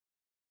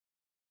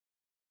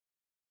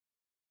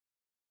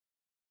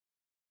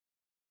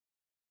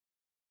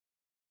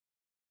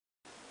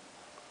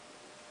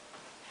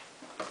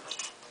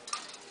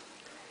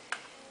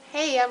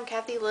Hey, I'm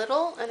Cathy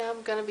Little, and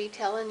I'm going to be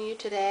telling you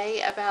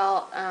today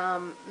about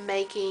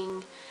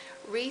making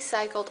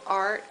recycled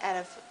art out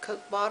of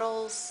Coke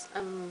bottles,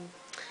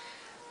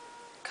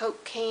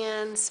 Coke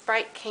cans,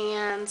 Sprite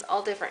cans,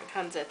 all different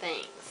kinds of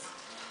things.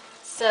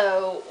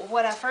 So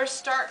what I first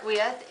start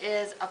with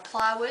is a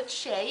plywood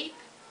shape,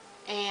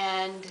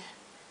 and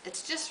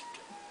it's just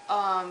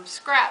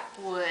scrap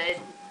wood.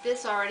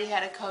 This already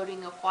had a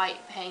coating of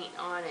white paint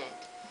on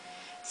it.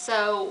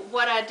 So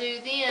what I do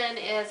then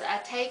is I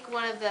take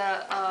one of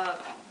the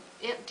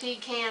empty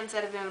cans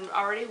that have been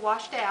already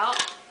washed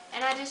out,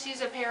 and I just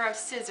use a pair of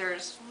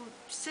scissors.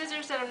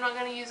 Scissors that I'm not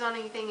going to use on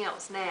anything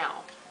else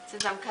now,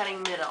 since I'm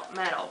cutting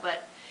metal,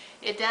 but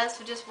it does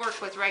just work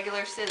with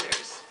regular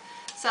scissors.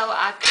 So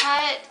I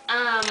cut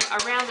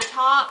around the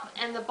top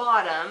and the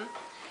bottom,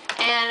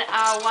 and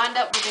I'll wind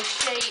up with a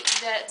shape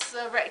that's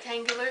a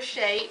rectangular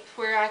shape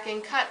where I can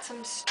cut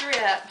some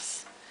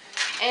strips.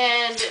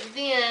 And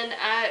then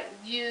I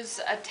use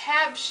a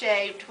tab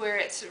shaped where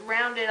it's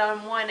rounded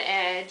on one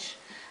edge,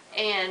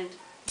 and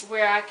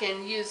where I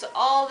can use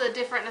all the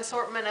different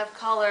assortment of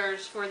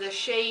colors for the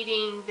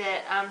shading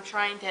that I'm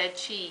trying to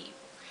achieve.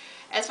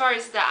 As far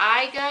as the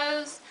eye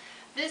goes,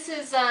 this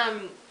is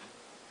off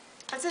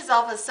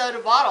a soda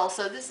bottle,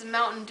 so this is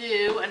Mountain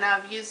Dew, and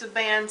I've used a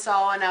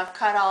bandsaw and I've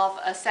cut off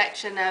a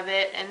section of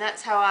it, and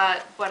that's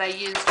what I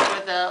used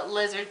for the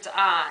lizard's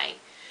eye.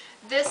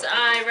 This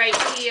eye right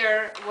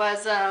here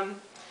was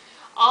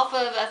off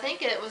of, I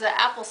think it was an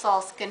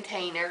applesauce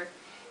container,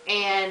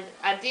 and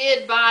I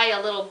did buy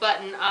a little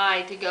button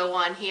eye to go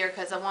on here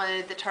because I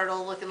wanted the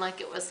turtle looking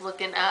like it was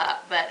looking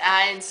up, but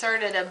I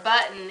inserted a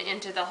button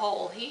into the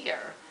hole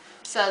here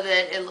so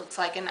that it looks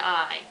like an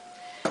eye.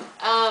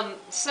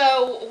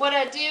 So what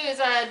I do is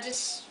I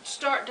just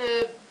start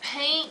to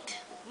paint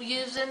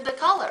using the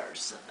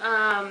colors.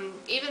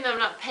 Even though I'm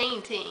not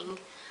painting,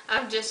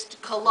 I'm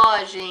just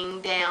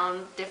collaging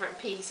down different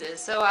pieces.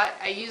 So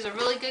I use a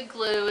really good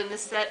glue in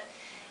this set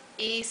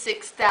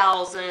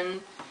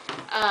E6000.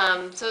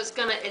 So it's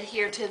going to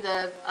adhere to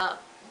the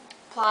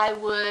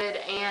plywood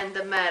and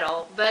the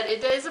metal. But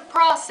it is a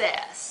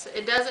process.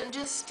 It doesn't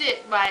just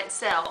stick by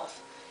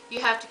itself. You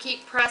have to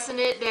keep pressing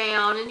it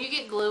down, and you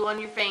get glue on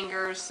your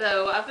fingers.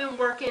 So I've been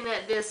working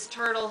at this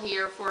turtle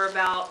here for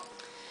about,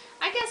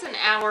 I guess, an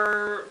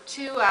hour,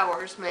 2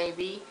 hours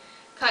maybe,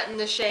 cutting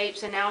the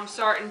shapes, and now I'm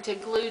starting to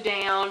glue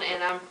down,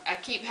 and I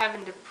keep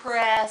having to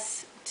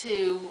press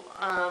to,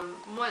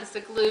 once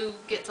the glue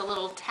gets a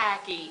little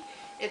tacky,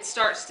 it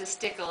starts to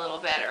stick a little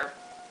better.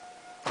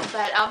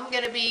 But I'm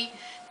going to be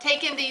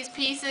taking these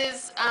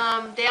pieces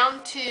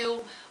down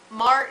to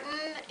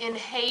Martin in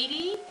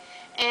Haiti,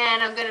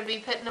 and I'm going to be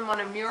putting them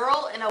on a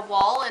mural in a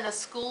wall in a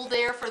school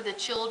there for the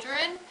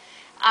children.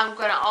 I'm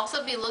going to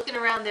also be looking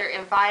around their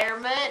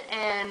environment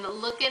and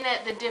looking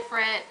at the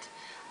different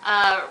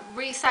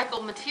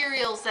recycled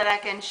materials that I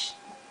can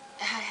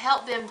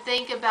help them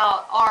think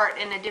about art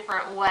in a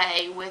different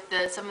way with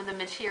some of the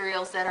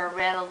materials that are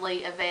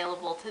readily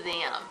available to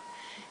them.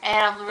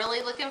 And I'm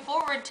really looking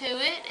forward to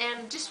it,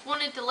 and just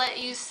wanted to let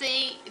you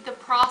see the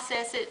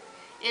process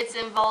it's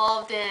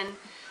involved in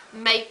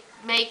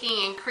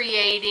making and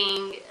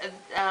creating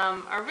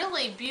a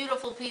really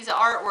beautiful piece of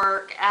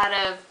artwork out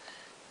of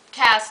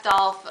cast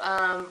off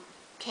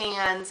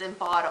cans and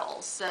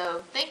bottles.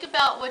 So think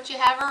about what you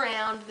have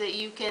around that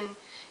you can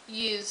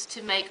use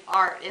to make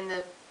art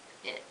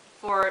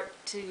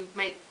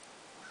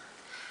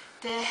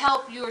to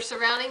help your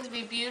surroundings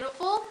be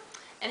beautiful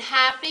and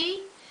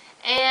happy,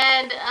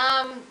 and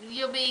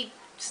you'll be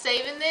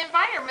saving the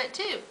environment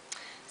too.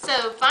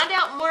 So find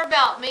out more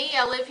about me.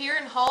 I live here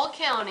in Hall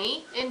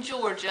County in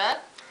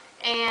Georgia,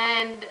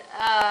 and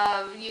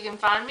you can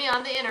find me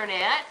on the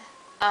internet,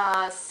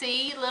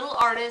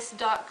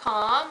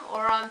 clittleartist.com,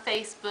 or on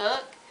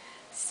Facebook,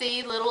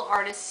 Little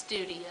Artist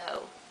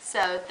Studio.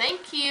 So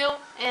thank you,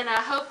 and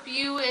I hope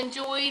you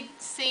enjoyed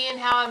seeing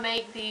how I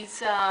make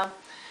these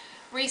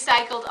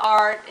recycled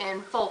art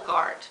and folk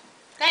art.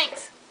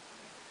 Thanks.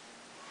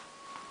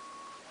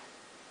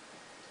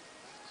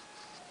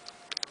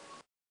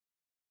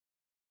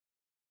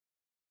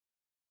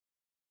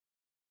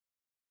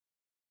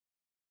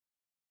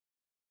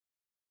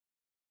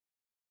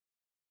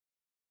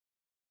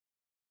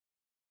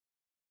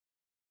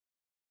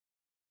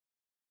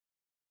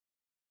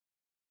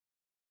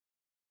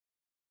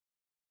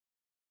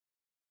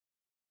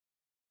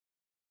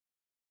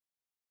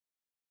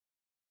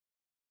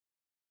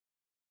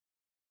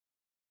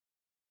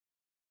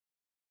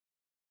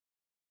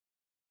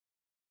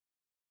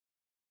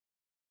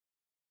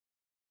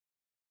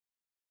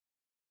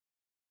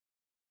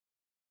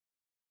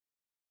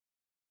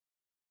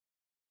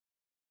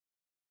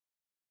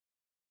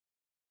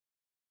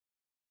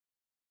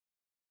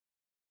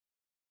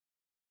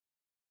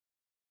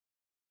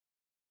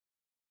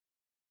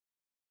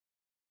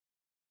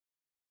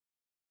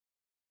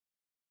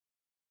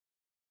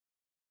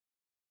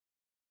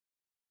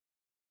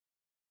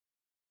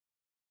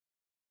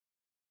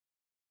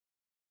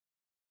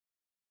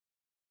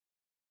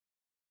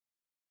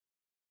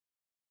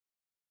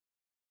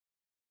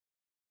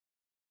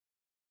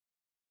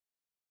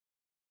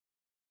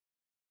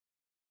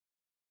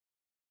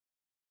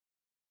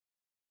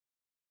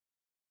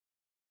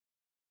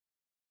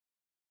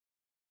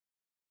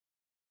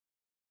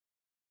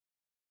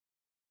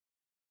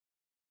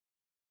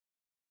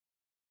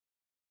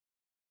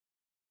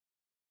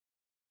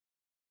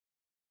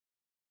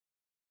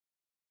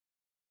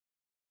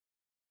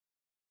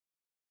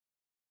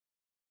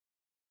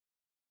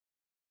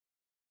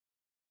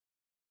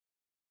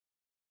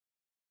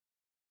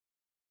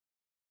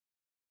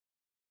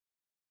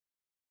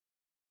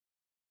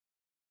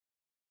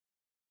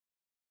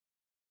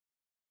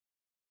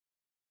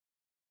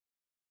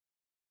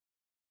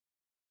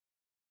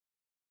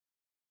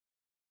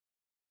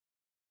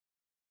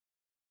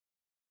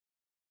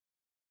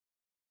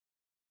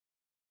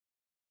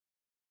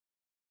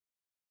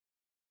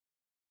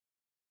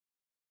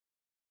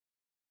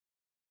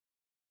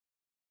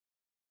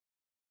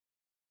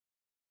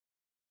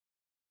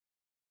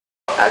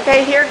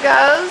 Okay, here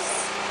goes.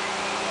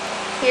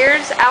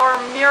 Here's our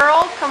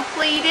mural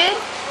completed.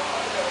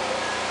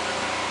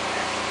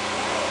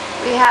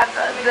 We have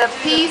the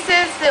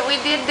pieces that we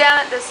did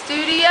down at the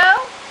studio.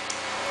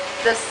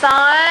 The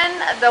sun,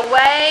 the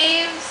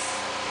waves,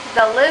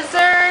 the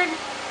lizard,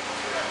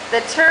 the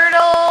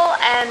turtle,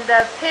 and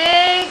the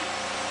pig.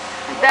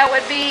 That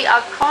would be a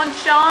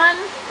conchon,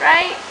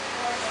 right,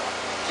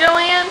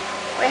 Joanne?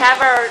 We have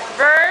our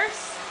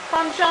verse,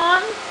 conchon.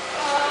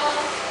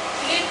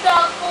 Les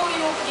temps pour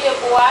yon pied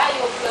bois,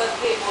 yon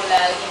planté pour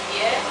la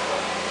rivière,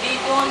 li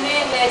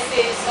donner les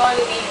saisons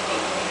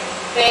rivières.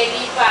 Fait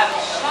li pas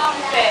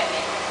chambre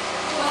fermée.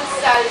 Tout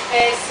ça le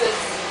fait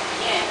ceci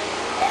bien.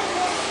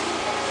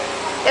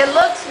 It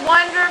looks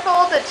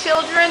wonderful. The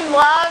children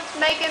loved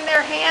making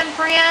their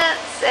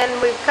handprints,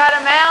 and we've cut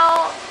them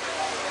out.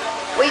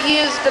 We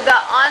used the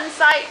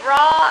on-site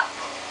rock.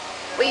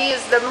 We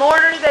used the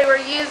mortar they were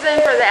using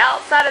for the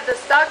outside of the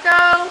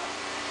stucco.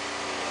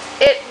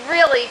 It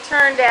really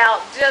turned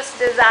out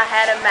just as I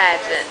had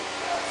imagined.